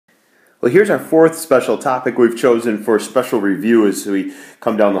Well, here's our fourth special topic we've chosen for special review as we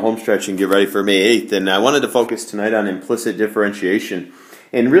come down the home stretch and get ready for May 8th. And I wanted to focus tonight on implicit differentiation.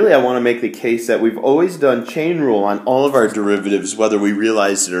 And really I want to make the case that we've always done chain rule on all of our derivatives, whether we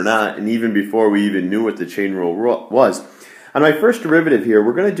realized it or not, and even before we even knew what the chain rule was. On my first derivative here,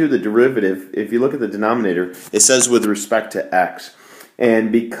 we're going to do the derivative. If you look at the denominator, it says with respect to x.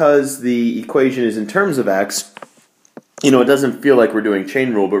 And because the equation is in terms of x, it doesn't feel like we're doing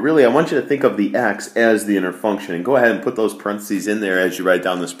chain rule, but really I want you to think of the x as the inner function. And go ahead and put those parentheses in there as you write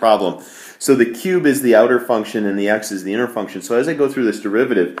down this problem. So the cube is the outer function and the x is the inner function. So as I go through this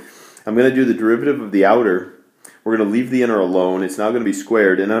derivative, I'm going to do the derivative of the outer. We're going to leave the inner alone. It's now going to be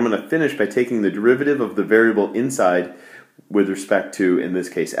squared. And I'm going to finish by taking the derivative of the variable inside with respect to, in this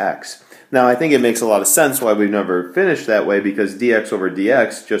case, x. Now, I think it makes a lot of sense why we've never finished that way, because dx over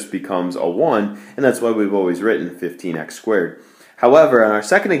dx just becomes a 1, and that's why we've always written 15x squared. However, on our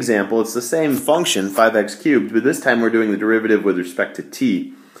second example, it's the same function, 5x cubed, but this time we're doing the derivative with respect to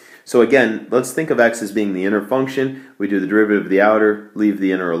t. So again, let's think of x as being the inner function. We do the derivative of the outer, leave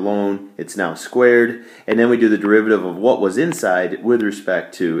the inner alone, it's now squared, and then we do the derivative of what was inside with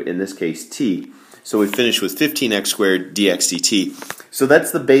respect to, in this case, t. So we finish with 15x squared dx dt. So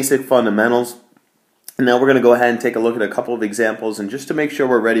that's the basic fundamentals. And now we're going to go ahead and take a look at a couple of examples, and just to make sure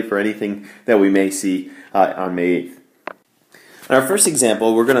we're ready for anything that we may see on May 8th. In our first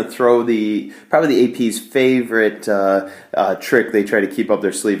example, we're going to throw probably the AP's favorite trick they try to keep up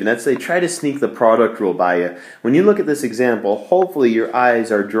their sleeve, and that's they try to sneak the product rule by you. When you look at this example, hopefully your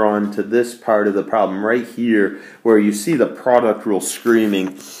eyes are drawn to this part of the problem right here where you see the product rule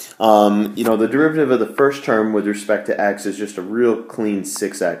screaming. The derivative of the first term with respect to x is just a real clean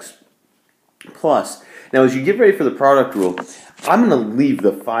 6x plus. Now, as you get ready for the product rule, I'm going to leave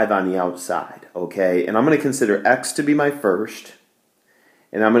the 5 on the outside, okay? And I'm going to consider x to be my first,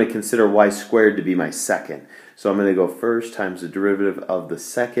 and I'm going to consider y squared to be my second. So I'm going to go first times the derivative of the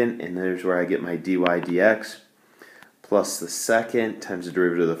second, and there's where I get my dy dx, plus the second times the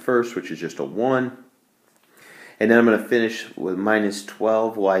derivative of the first, which is just a 1. And then I'm going to finish with minus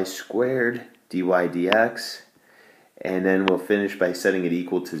 12y squared dy dx. And then we'll finish by setting it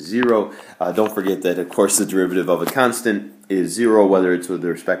equal to 0. Don't forget that, of course, the derivative of a constant is 0, whether it's with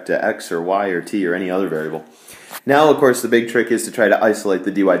respect to x or y or t or any other variable. Now, of course, the big trick is to try to isolate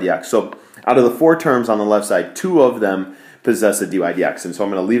the dy dx. So out of the 4 terms on the left side, 2 of them possess a dy dx. And so I'm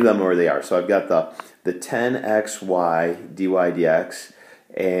going to leave them where they are. So I've got the 10xy dy dx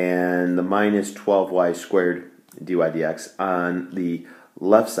and the minus 12y squared dy dx on the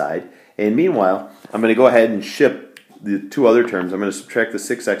left side. And meanwhile, I'm going to go ahead and ship the 2 other terms. I'm going to subtract the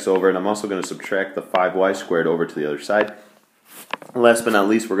 6x over, and I'm also going to subtract the 5y squared over to the other side. Last but not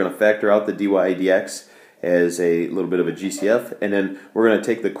least, we're going to factor out the dy dx as a little bit of a GCF, and then we're going to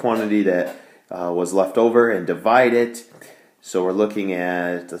take the quantity that was left over and divide it. So we're looking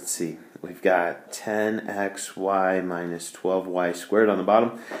at, let's see, we've got 10xy minus 12y squared on the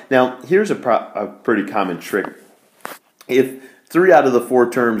bottom. Now, here's a pretty common trick. If 3 out of the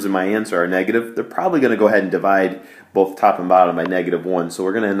 4 terms in my answer are negative, they're probably going to go ahead and divide both top and bottom by -1. So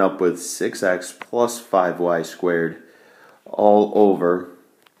we're going to end up with 6x plus 5y squared all over,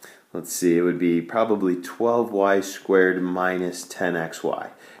 let's see, it would be probably 12y squared minus 10xy.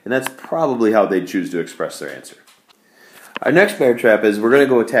 And that's probably how they choose to express their answer. Our next bear trap is we're going to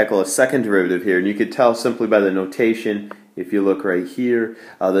go tackle a second derivative here, and you could tell simply by the notation. If you look right here,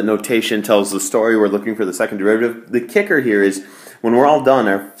 the notation tells the story. We're looking for the second derivative. The kicker here is when we're all done,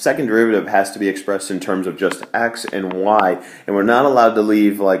 our second derivative has to be expressed in terms of just x and y, and we're not allowed to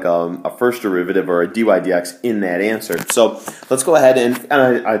leave like a first derivative or a dy dx in that answer. So let's go ahead and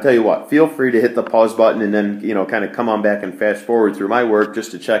I tell you what, feel free to hit the pause button and then kind of come on back and fast forward through my work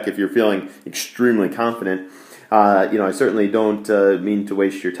just to check if you're feeling extremely confident. I certainly don't mean to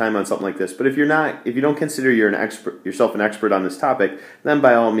waste your time on something like this, but if you don't consider yourself an expert on this topic, then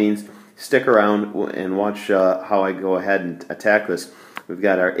by all means stick around and watch how I go ahead and attack this. We've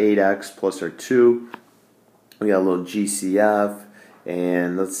got our 8x plus our 2. We got a little GCF,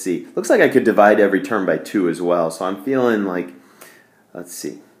 and let's see. Looks like I could divide every term by 2 as well. So I'm feeling like, let's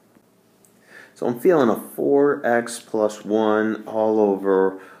see. So I'm feeling a 4x plus 1 all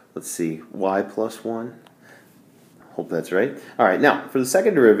over, let's see, y plus 1. Hope that's right. All right, now for the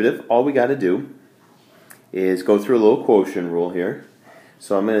second derivative, all we got to do is go through a little quotient rule here.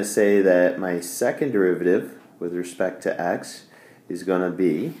 So I'm going to say that my second derivative with respect to x is going to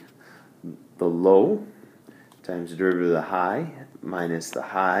be the low times the derivative of the high minus the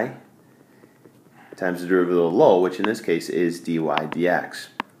high times the derivative of the low, which in this case is dy dx.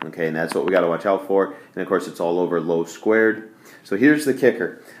 Okay, and that's what we got to watch out for. And of course, it's all over low squared. So here's the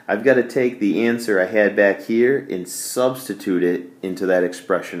kicker. I've got to take the answer I had back here and substitute it into that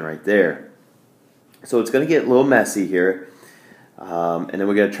expression right there. So it's going to get a little messy here. And then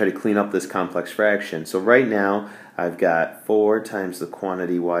we're going to try to clean up this complex fraction. So right now, I've got 4 times the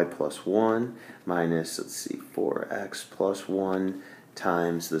quantity y plus 1 minus, let's see, 4x plus 1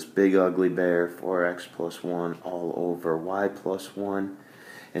 times this big ugly bear, 4x plus 1 all over y plus 1.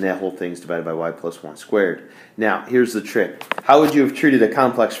 And that whole thing's divided by y plus 1 squared. Now, here's the trick. How would you have treated a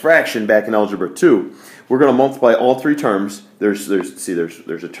complex fraction back in Algebra 2? We're going to multiply all 3 terms. There's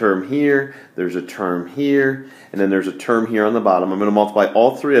a term here, there's a term here, and then there's a term here on the bottom. I'm going to multiply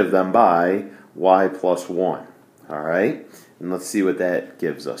all 3 of them by y plus 1. All right? And let's see what that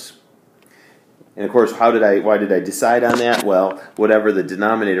gives us. And of course, why did I decide on that? Well, whatever the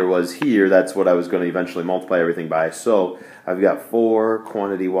denominator was here, that's what I was going to eventually multiply everything by. So I've got 4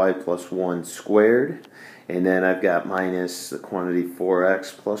 quantity y plus 1 squared, and then I've got minus the quantity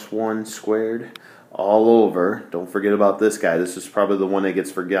 4x plus 1 squared all over. Don't forget about this guy. This is probably the one that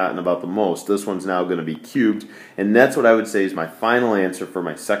gets forgotten about the most. This one's now going to be cubed, and that's what I would say is my final answer for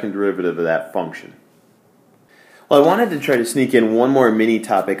my second derivative of that function. Well, I wanted to try to sneak in one more mini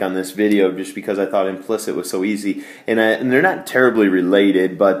topic on this video just because I thought implicit was so easy. And they're not terribly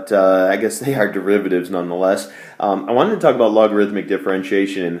related, but I guess they are derivatives nonetheless. I wanted to talk about logarithmic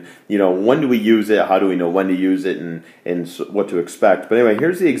differentiation and, when do we use it, how do we know when to use it, and what to expect. But anyway,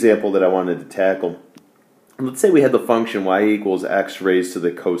 here's the example that I wanted to tackle. Let's say we had the function y equals x raised to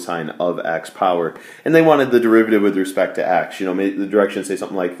the cosine of x power, and they wanted the derivative with respect to x. The directions say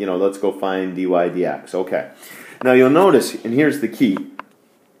something like, let's go find dy dx. Okay. Now you'll notice, and here's the key,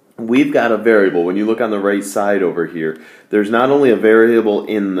 we've got a variable. When you look on the right side over here, there's not only a variable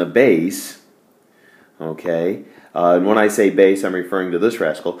in the base, okay, and when I say base, I'm referring to this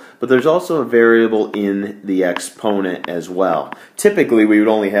rascal, but there's also a variable in the exponent as well. Typically, we would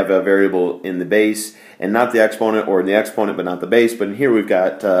only have a variable in the base and not the exponent, or in the exponent but not the base, but in here we've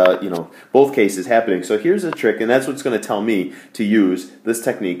got, both cases happening. So here's a trick, and that's what's going to tell me to use this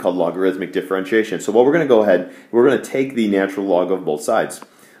technique called logarithmic differentiation. So what we're going to go ahead, we're going to take the natural log of both sides.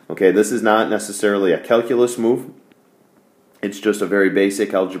 Okay, this is not necessarily a calculus move. It's just a very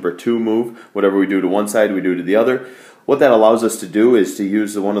basic Algebra 2 move. Whatever we do to one side, we do to the other. What that allows us to do is to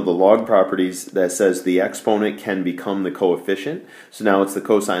use one of the log properties that says the exponent can become the coefficient. So now it's the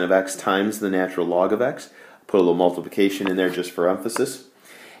cosine of x times the natural log of x. Put a little multiplication in there just for emphasis.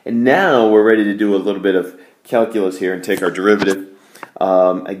 And now we're ready to do a little bit of calculus here and take our derivative.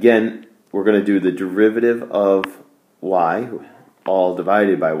 Again, we're going to do the derivative of y, all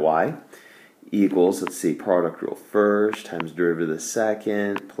divided by y, equals, let's see, product rule first times derivative of the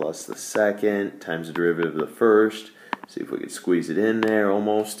second plus the second times the derivative of the first. See if we can squeeze it in there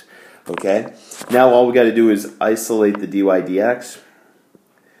almost. Okay. Now all we got to do is isolate the dy dx.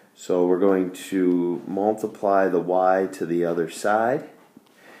 So we're going to multiply the y to the other side.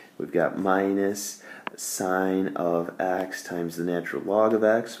 We've got minus sine of x times the natural log of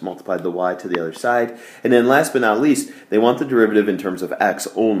x, multiplied the y to the other side. And then last but not least, they want the derivative in terms of x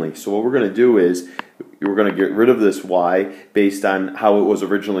only. So what we're going to do is we're going to get rid of this y based on how it was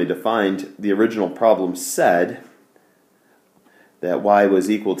originally defined. The original problem said that y was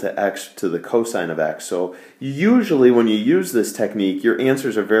equal to x to the cosine of x. So usually when you use this technique, your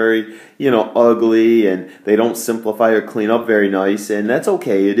answers are very, ugly, and they don't simplify or clean up very nice, and that's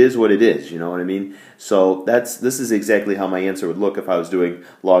okay. It is what it is, you know what I mean? So this is exactly how my answer would look if I was doing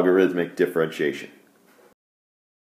logarithmic differentiation.